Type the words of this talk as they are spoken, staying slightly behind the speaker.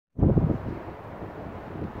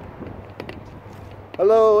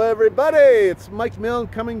Hello everybody, it's Mike Milne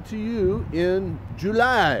coming to you in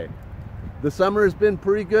July. The summer has been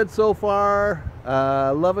pretty good so far.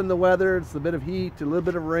 Loving the weather. It's a bit of heat, a little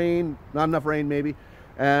bit of rain, not enough rain maybe.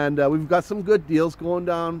 And we've got some good deals going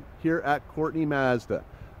down here at Courtenay Mazda.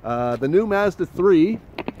 The new Mazda 3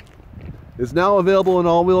 is now available in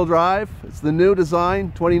all-wheel drive. It's the new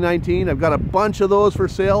design, 2019. I've got a bunch of those for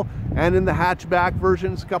sale, and in the hatchback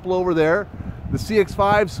versions, a couple over there. The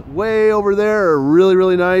CX-5s way over there are really,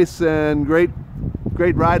 really nice and great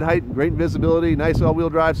ride height, great visibility, nice all-wheel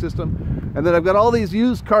drive system. And then I've got all these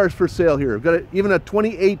used cars for sale here. I've got even a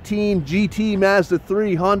 2018 GT Mazda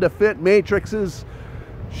 3, Honda Fit, Matrixes,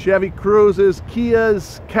 Chevy Cruzes,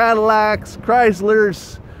 Kias, Cadillacs,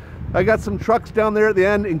 Chryslers. I got some trucks down there at the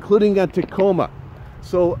end, including a Tacoma.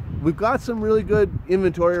 So we've got some really good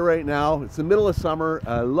inventory right now. It's the middle of summer,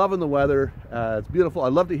 loving the weather. It's beautiful.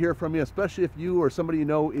 I'd love to hear from you, especially if you or somebody you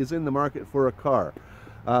know is in the market for a car.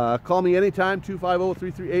 Call me anytime,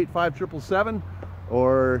 250-338-5777,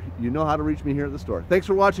 or you know how to reach me here at the store. Thanks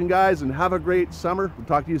for watching, guys, and have a great summer. We'll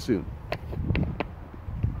talk to you soon.